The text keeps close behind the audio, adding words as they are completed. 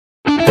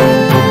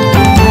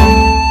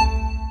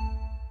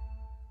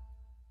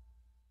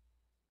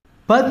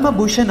Padma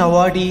Bhushan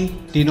Awardee,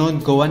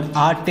 renowned Goan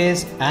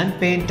artist and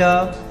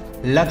painter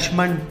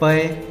Laxman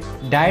Pai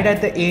died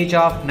at the age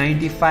of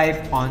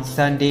 95 on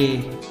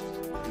Sunday.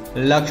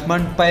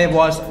 Laxman Pai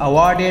was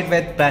awarded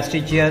with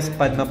prestigious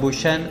Padma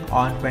Bhushan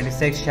on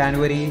 26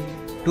 January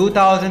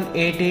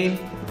 2018,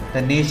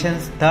 the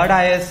nation's third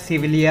highest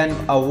civilian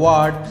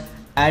award,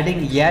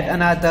 adding yet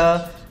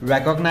another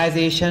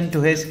recognition to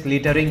his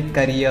glittering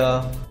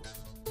career.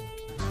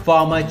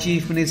 Former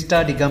Chief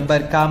Minister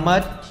Digambar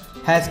Kamat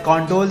has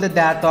condoled the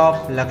death of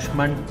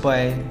Laxman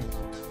Pai.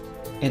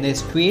 In his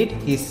tweet,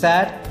 he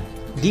said,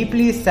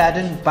 "Deeply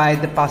saddened by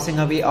the passing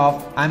away of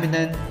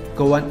eminent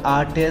Goan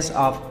artist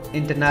of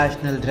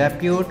international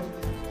repute,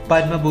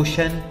 Padma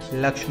Bhushan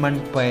Laxman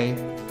Pai.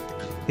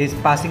 His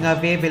passing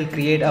away will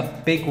create a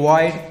big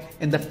void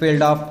in the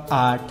field of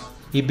art.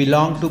 He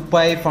belonged to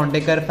Pai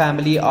Fondekar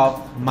family of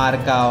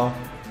Margao.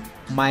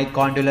 My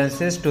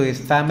condolences to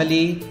his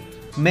family.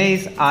 May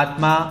his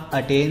Atma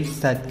attain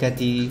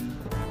Sadgati."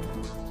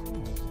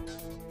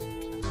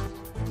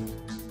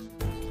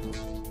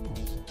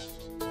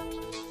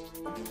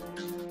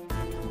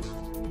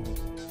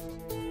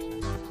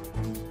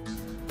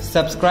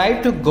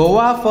 Subscribe to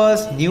Goa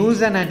First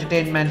News and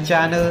Entertainment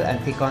channel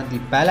and click on the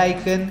bell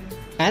icon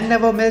and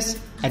never miss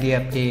any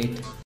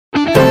update.